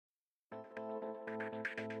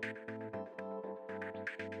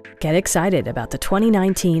Get excited about the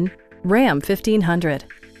 2019 Ram 1500.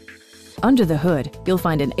 Under the hood, you'll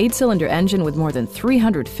find an 8-cylinder engine with more than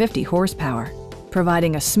 350 horsepower,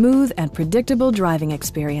 providing a smooth and predictable driving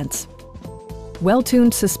experience.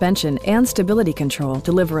 Well-tuned suspension and stability control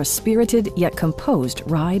deliver a spirited yet composed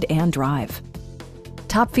ride and drive.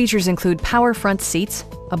 Top features include power front seats,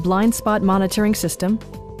 a blind spot monitoring system,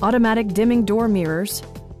 automatic dimming door mirrors,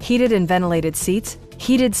 heated and ventilated seats,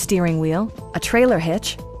 heated steering wheel, a trailer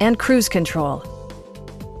hitch, and cruise control.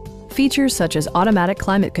 Features such as automatic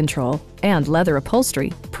climate control and leather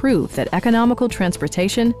upholstery prove that economical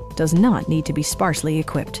transportation does not need to be sparsely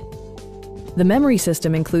equipped. The memory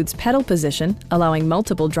system includes pedal position, allowing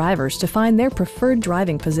multiple drivers to find their preferred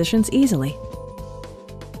driving positions easily.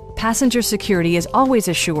 Passenger security is always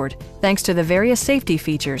assured thanks to the various safety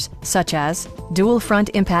features such as dual front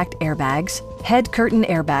impact airbags, head curtain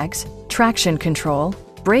airbags, traction control,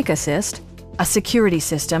 brake assist, a security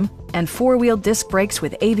system, and 4-wheel disc brakes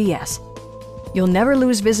with ABS. You'll never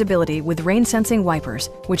lose visibility with rain-sensing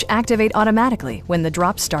wipers, which activate automatically when the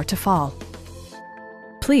drops start to fall.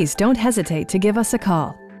 Please don't hesitate to give us a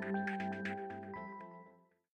call.